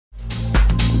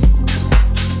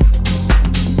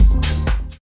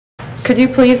Could you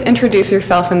please introduce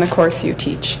yourself and the course you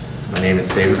teach? My name is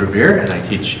David Rivier, and I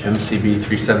teach MCB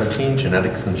 317,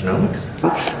 Genetics and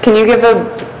Genomics. Can you give a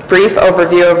brief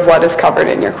overview of what is covered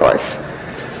in your course?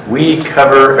 We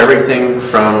cover everything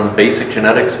from basic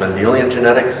genetics, Mendelian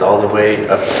genetics, all the way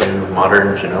up to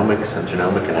modern genomics and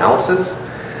genomic analysis,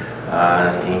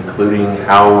 including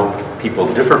how people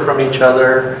differ from each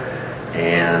other,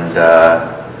 and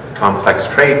complex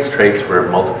traits where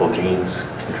multiple genes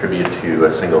contribute to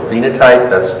a single phenotype.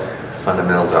 That's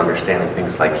fundamental to understanding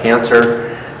things like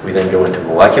cancer. We then go into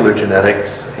molecular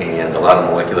genetics and a lot of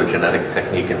molecular genetic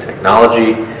technique and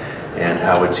technology, and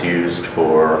how it's used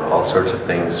for all sorts of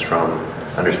things from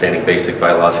understanding basic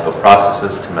biological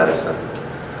processes to medicine.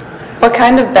 What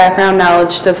kind of background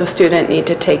knowledge does a student need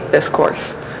to take this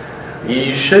course?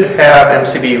 You should have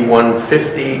MCB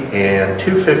 150 and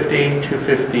 250.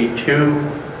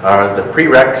 252 are the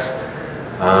prereqs.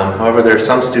 However, there are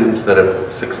some students that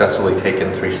have successfully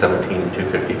taken 317 and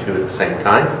 252 at the same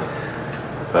time,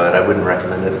 but I wouldn't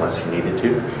recommend it unless you needed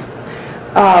to.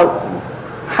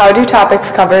 How do topics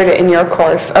covered in your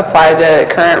course apply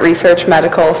to current research,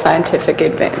 medical, scientific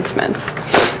advancements?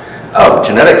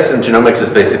 Genetics and genomics is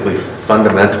basically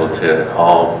fundamental to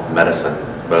all medicine,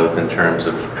 both in terms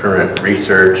of current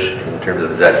research, in terms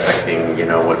of dissecting,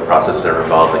 what processes are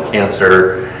involved in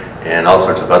cancer, and all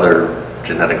sorts of other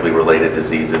genetically related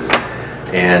diseases.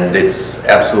 And it's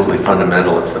absolutely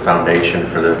fundamental. It's the foundation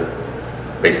for the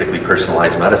basically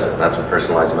personalized medicine. That's what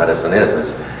personalized medicine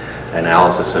is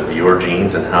analysis of your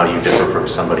genes and how you differ from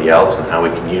somebody else, and how we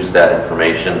can use that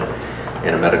information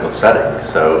in a medical setting.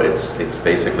 So it's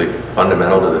basically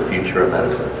fundamental to the future of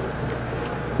medicine.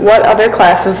 What other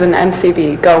classes in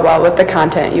MCB go well with the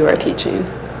content you are teaching?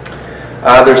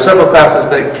 There's several classes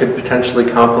that could potentially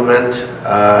complement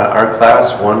our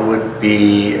class. One would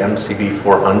be MCB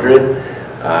 400,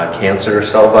 cancer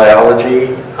cell biology.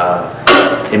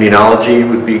 Immunology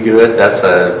would be good. That's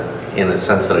in the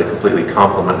sense that it completely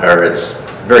complement, or it's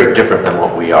very different than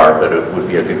what we are, but it would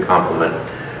be a good complement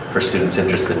for students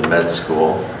interested in med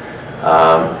school.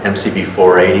 MCB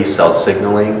 480, cell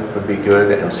signaling would be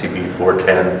good. MCB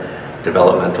 410,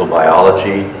 developmental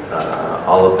biology.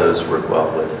 All of those work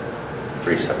well with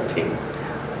 317.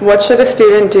 What should a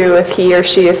student do if he or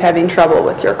she is having trouble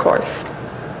with your course?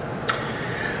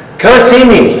 Come and see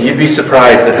me. You'd be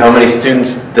surprised at how many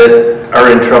students that are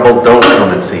in trouble don't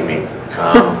come and see me.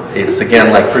 It's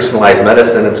again like personalized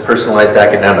medicine, it's personalized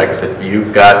academics. If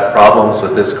you've got problems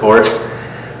with this course,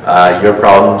 your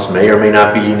problems may or may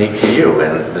not be unique to you,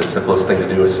 and the simplest thing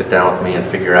to do is sit down with me and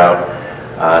figure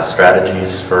out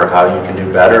strategies for how you can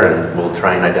do better, and we'll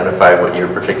try and identify what your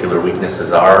particular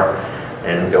weaknesses are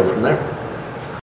and go from there.